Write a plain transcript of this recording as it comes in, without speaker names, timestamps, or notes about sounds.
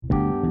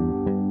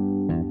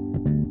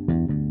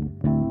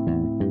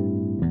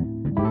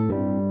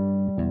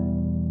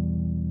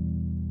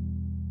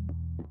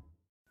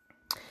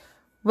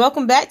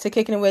Welcome back to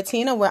Kicking It With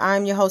Tina, where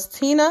I'm your host,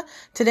 Tina.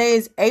 Today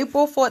is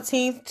April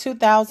 14th,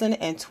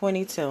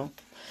 2022.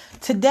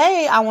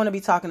 Today, I want to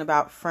be talking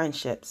about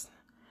friendships.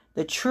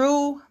 The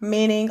true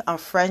meaning of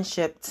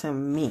friendship to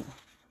me.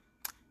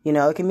 You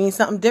know, it can mean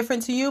something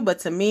different to you, but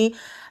to me,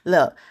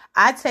 look,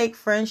 I take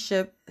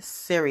friendship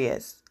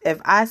serious. If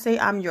I say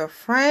I'm your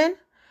friend,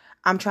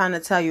 I'm trying to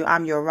tell you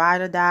I'm your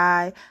ride or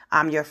die.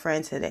 I'm your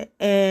friend to the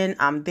end.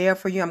 I'm there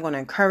for you. I'm going to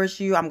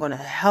encourage you. I'm going to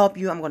help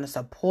you. I'm going to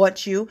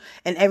support you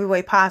in every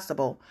way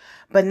possible.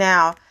 But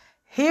now,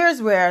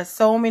 here's where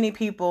so many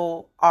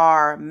people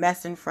are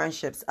messing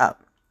friendships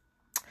up.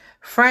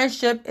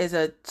 Friendship is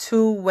a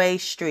two-way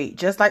street,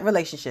 just like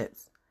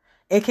relationships.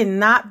 It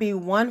cannot be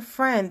one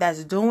friend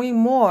that's doing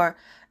more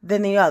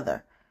than the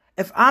other.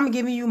 If I'm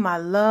giving you my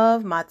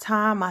love, my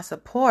time, my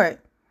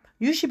support,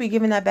 you should be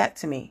giving that back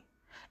to me.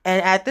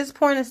 And at this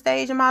point in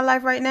stage in my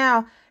life right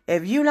now,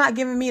 if you're not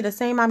giving me the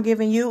same I'm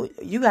giving you,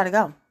 you got to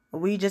go.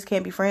 We just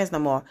can't be friends no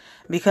more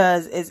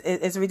because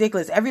it's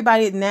ridiculous.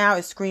 Everybody now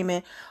is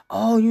screaming,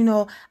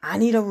 oh, I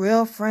need a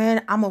real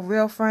friend. I'm a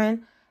real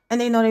friend. And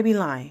they know they be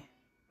lying.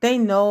 They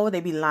know they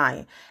be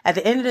lying. At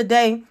the end of the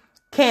day,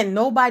 can't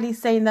nobody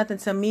say nothing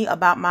to me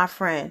about my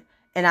friend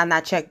and I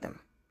not check them.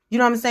 You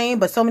know what I'm saying?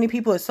 But so many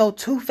people are so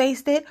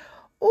two-faced.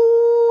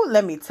 Ooh,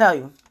 let me tell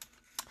you.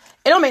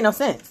 It don't make no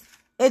sense.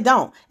 It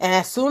don't. And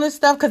as soon as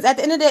stuff, because at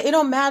the end of the day, it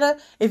don't matter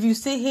if you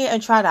sit here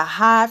and try to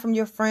hide from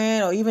your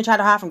friend or even try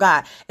to hide from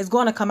God. It's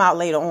going to come out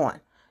later on.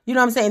 You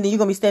know what I'm saying? Then you're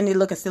going to be standing there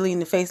looking silly in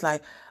the face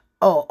like,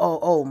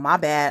 oh, my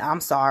bad.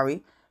 I'm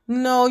sorry.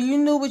 No, you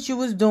knew what you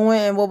was doing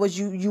and what was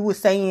you were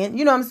saying.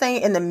 You know what I'm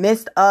saying? In the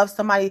midst of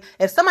somebody,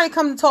 if somebody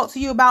comes to talk to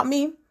you about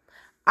me,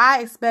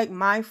 I expect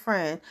my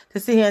friend to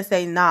sit here and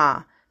say,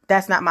 nah,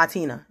 that's not my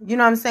Tina. You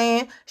know what I'm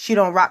saying? She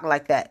don't rock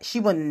like that. She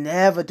will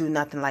never do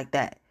nothing like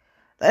that.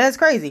 That's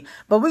crazy.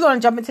 But we're going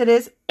to jump into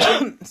this.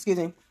 Excuse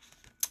me.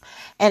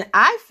 And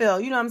I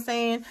feel, you know what I'm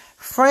saying?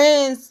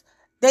 Friends,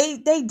 they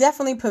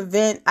definitely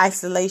prevent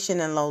isolation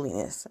and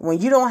loneliness.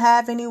 When you don't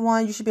have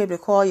anyone, you should be able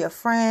to call your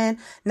friend.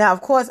 Now, of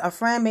course, a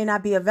friend may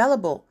not be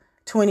available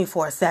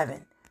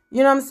 24/7. You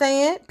know what I'm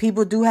saying?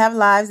 People do have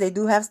lives. They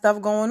do have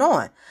stuff going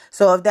on.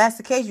 So if that's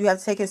the case, you have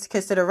to take into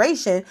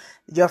consideration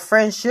your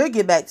friend should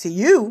get back to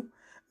you,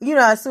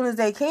 as soon as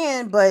they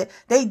can. But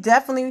they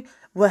definitely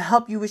will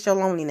help you with your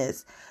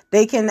loneliness.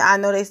 They can, I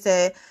know they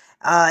said,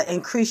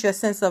 increase your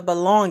sense of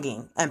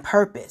belonging and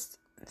purpose.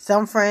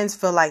 Some friends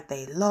feel like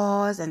they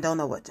lost and don't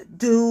know what to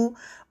do,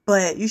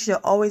 but you should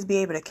always be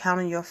able to count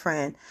on your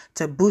friend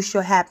to boost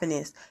your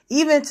happiness,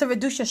 even to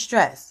reduce your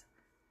stress.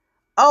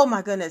 Oh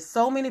my goodness.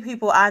 So many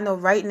people I know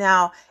right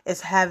now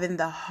is having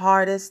the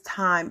hardest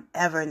time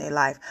ever in their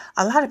life.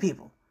 A lot of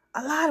people.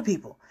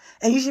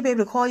 And you should be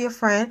able to call your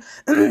friend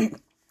and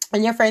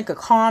your friend could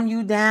calm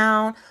you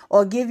down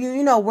or give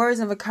you, words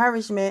of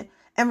encouragement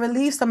and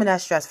relieve some of that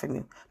stress from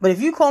you. But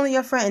if you calling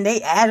your friend and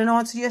they adding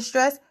on to your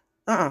stress,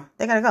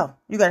 they gotta go.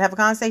 You gotta have a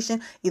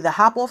conversation. Either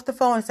hop off the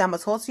phone and say, I'm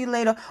gonna talk to you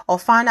later, or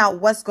find out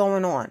what's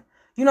going on.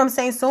 You know what I'm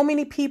saying? So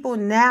many people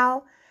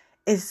now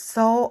is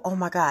so, oh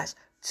my gosh,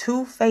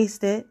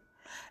 two-faced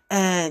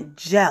and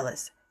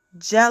jealous.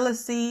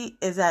 Jealousy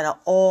is at an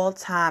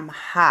all-time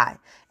high,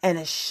 and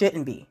it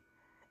shouldn't be.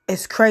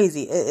 It's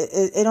crazy.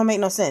 It don't make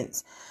no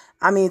sense.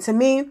 I mean, to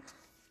me,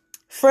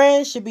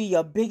 friends should be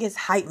your biggest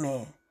hype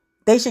man.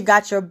 They should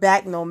got your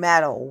back no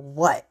matter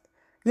what.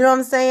 You know what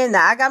I'm saying?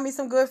 Now, I got me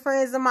some good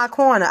friends in my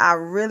corner. I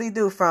really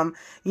do. From,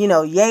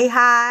 yay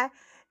high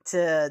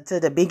to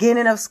the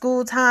beginning of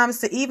school times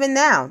to even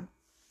now.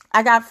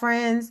 I got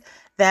friends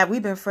that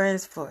we've been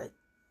friends for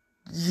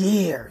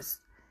years.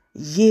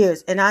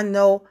 And I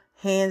know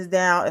hands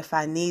down, if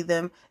I need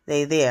them,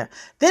 they there.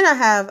 Then I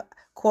have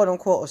quote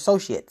unquote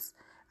associates.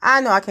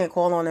 I know I can't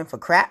call on them for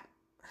crap.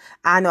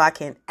 I know I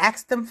can't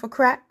ask them for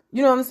crap.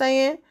 You know what I'm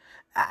saying?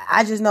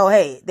 I just know,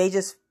 hey, they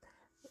just,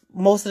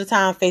 most of the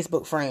time,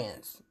 Facebook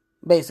friends.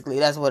 Basically,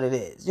 that's what it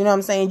is. You know what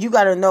I'm saying? You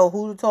got to know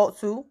who to talk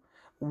to,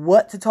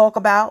 what to talk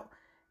about,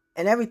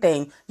 and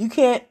everything. You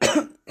can't,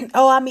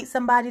 I meet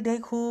somebody, they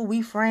cool,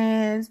 we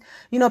friends.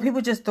 People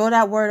just throw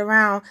that word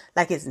around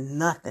like it's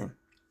nothing.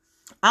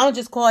 I don't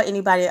just call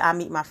anybody I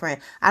meet my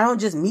friend. I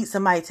don't just meet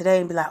somebody today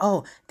and be like,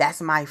 oh,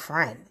 that's my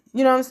friend.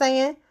 You know what I'm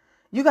saying?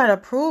 You got to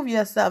prove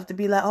yourself to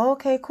be like, oh,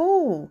 okay,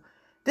 cool.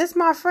 This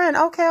my friend.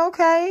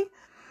 Okay.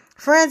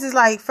 Friends is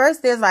like,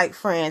 first there's like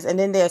friends, and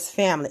then there's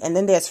family, and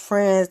then there's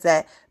friends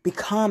that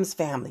becomes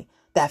family,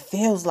 that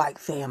feels like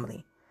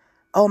family.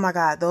 Oh my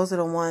God, those are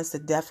the ones to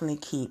definitely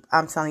keep.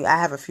 I'm telling you, I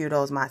have a few of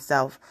those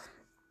myself.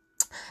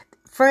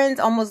 Friends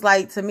almost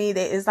like, to me,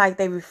 it's like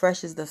they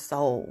refreshes the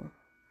soul.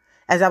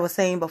 As I was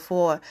saying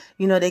before,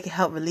 they can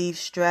help relieve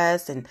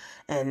stress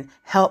and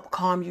help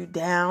calm you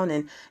down.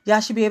 And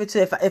y'all should be able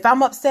to, if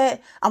I'm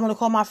upset, I'm going to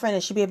call my friend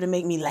and she'll be able to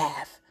make me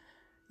laugh.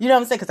 You know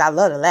what I'm saying? Because I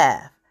love to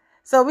laugh.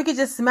 So we could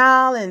just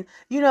smile and,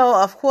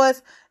 of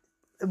course,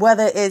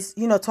 whether it's,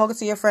 talking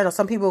to your friend, or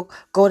some people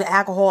go to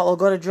alcohol or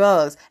go to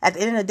drugs. At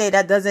the end of the day,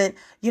 that doesn't,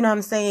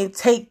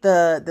 take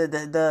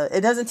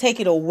it doesn't take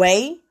it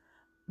away,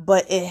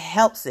 but it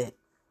helps it.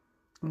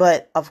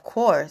 But of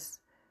course,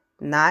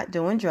 not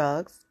doing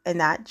drugs and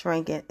not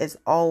drinking is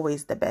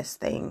always the best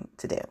thing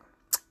to do,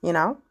 you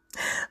know?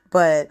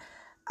 But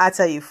I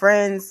tell you,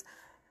 friends,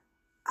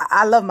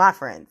 I love my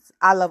friends.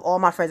 I love all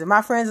my friends. If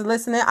my friends are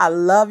listening, I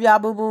love y'all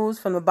boo-boos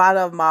from the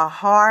bottom of my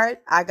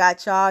heart. I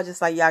got y'all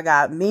just like y'all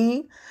got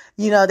me.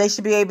 You know, they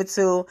should be able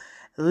to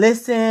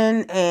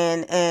listen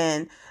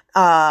and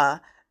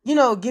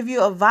give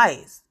you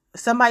advice.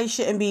 Somebody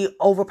shouldn't be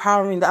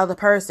overpowering the other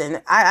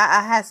person.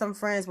 I had some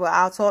friends where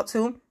I'll talk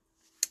to.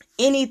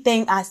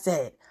 Anything I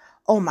said,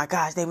 oh my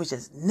gosh, they were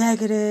just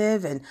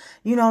negative and,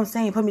 you know what I'm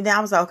saying, put me down.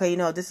 I was like, okay,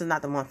 this is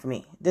not the one for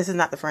me. This is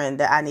not the friend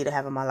that I need to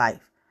have in my life.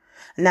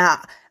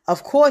 Now,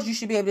 of course, you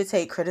should be able to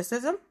take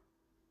criticism.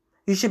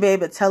 You should be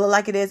able to tell it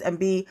like it is and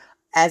be,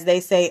 as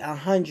they say,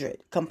 100,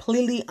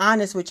 completely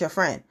honest with your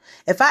friend.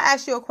 If I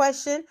ask you a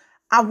question,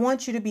 I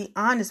want you to be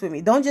honest with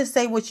me. Don't just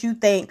say what you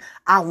think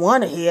I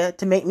want to hear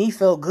to make me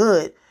feel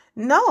good.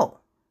 No,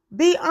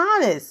 be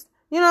honest.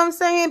 You know what I'm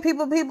saying?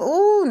 People,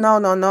 ooh,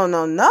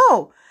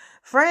 no.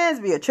 Friends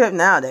be a trip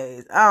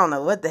nowadays. I don't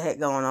know what the heck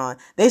going on.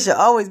 They should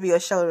always be a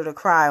shoulder to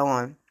cry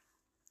on.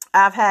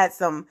 I've had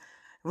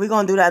we're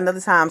going to do that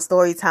another time,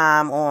 story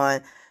time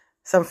on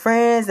some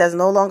friends that's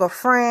no longer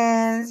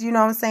friends. You know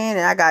what I'm saying?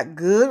 And I got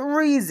good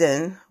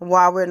reason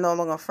why we're no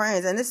longer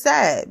friends. And it's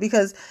sad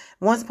because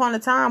once upon a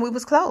time we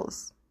was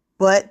close,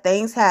 but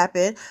things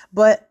happen.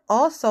 But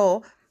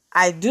also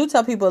I do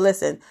tell people,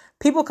 listen,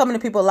 people come into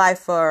people's life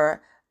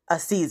for a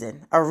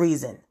season, a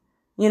reason.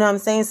 You know what I'm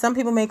saying? Some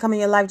people may come in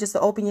your life just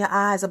to open your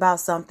eyes about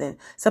something.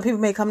 Some people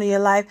may come into your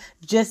life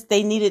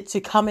they needed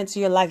to come into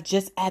your life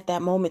just at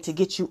that moment to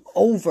get you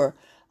over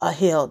a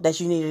hill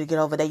that you needed to get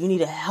over, that you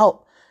needed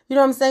help. You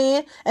know what I'm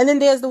saying? And then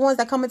there's the ones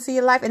that come into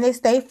your life and they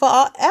stay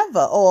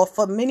forever or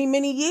for many,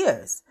 many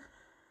years.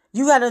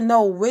 You got to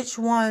know which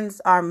ones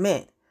are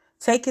meant.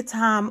 Take your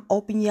time,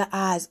 open your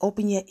eyes,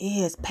 open your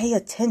ears, pay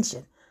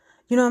attention.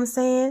 You know what I'm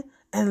saying?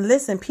 And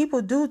listen,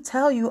 people do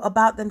tell you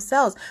about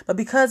themselves, but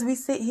because we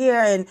sit here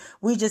and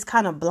we just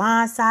kind of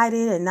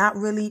blindsided and not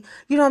really,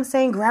 you know what I'm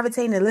saying,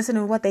 gravitating and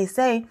listening to what they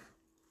say,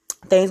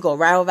 things go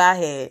right over our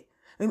head.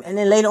 And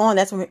then later on,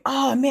 that's when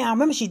oh man, I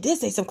remember she did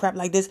say some crap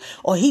like this,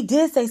 or he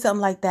did say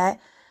something like that.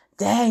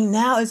 Dang,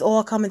 now it's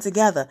all coming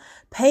together.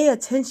 Pay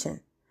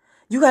attention.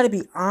 You got to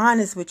be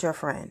honest with your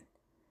friend.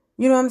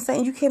 You know what I'm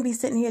saying? You can't be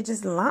sitting here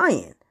just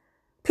lying.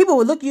 People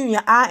will look you in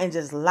your eye and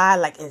just lie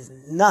like it's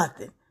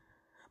nothing.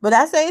 But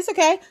I say it's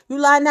okay. You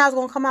lie now, it's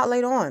going to come out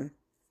later on.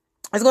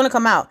 It's going to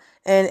come out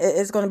and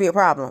it's going to be a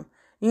problem.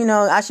 You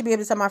know, I should be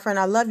able to tell my friend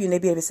I love you and they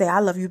be able to say I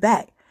love you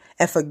back.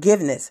 And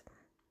forgiveness.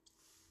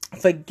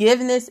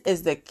 Forgiveness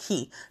is the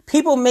key.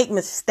 People make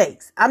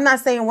mistakes. I'm not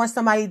saying once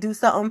somebody do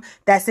something,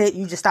 that's it.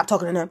 You just stop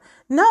talking to them.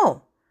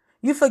 No,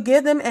 you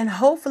forgive them and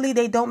hopefully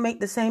they don't make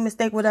the same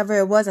mistake, whatever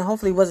it was. And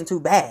hopefully it wasn't too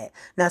bad.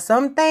 Now,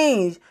 some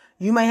things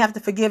you may have to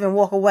forgive and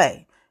walk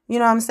away. You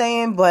know what I'm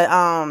saying? But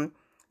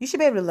you should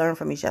be able to learn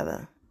from each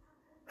other.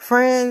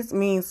 Friends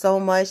mean so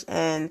much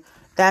and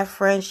that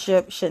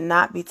friendship should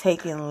not be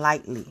taken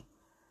lightly.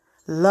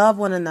 Love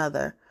one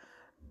another.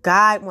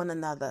 Guide one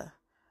another.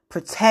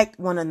 Protect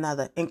one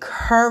another.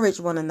 Encourage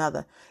one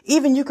another.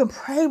 Even you can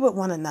pray with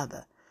one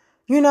another.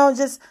 You know,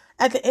 just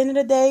at the end of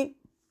the day,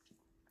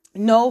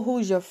 know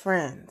who's your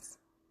friends.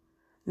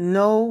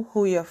 Know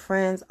who your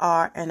friends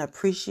are and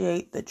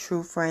appreciate the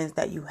true friends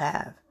that you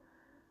have.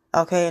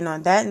 Okay, and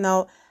on that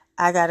note,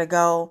 I gotta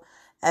go.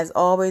 As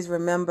always,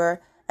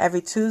 remember,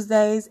 every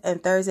Tuesdays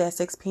and Thursday at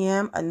 6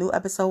 p.m., a new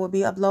episode will be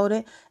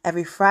uploaded.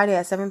 Every Friday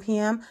at 7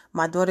 p.m.,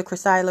 my daughter,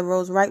 Chrisila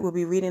Rose Wright, will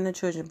be reading a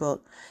children's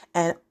book.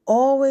 And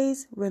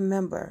always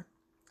remember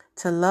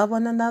to love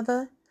one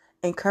another,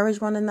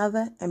 encourage one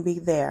another, and be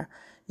there.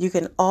 You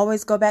can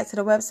always go back to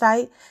the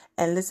website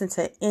and listen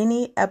to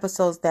any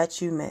episodes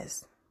that you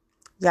miss.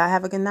 Y'all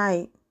have a good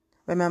night.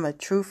 Remember,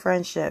 true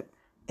friendship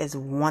is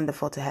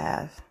wonderful to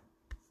have.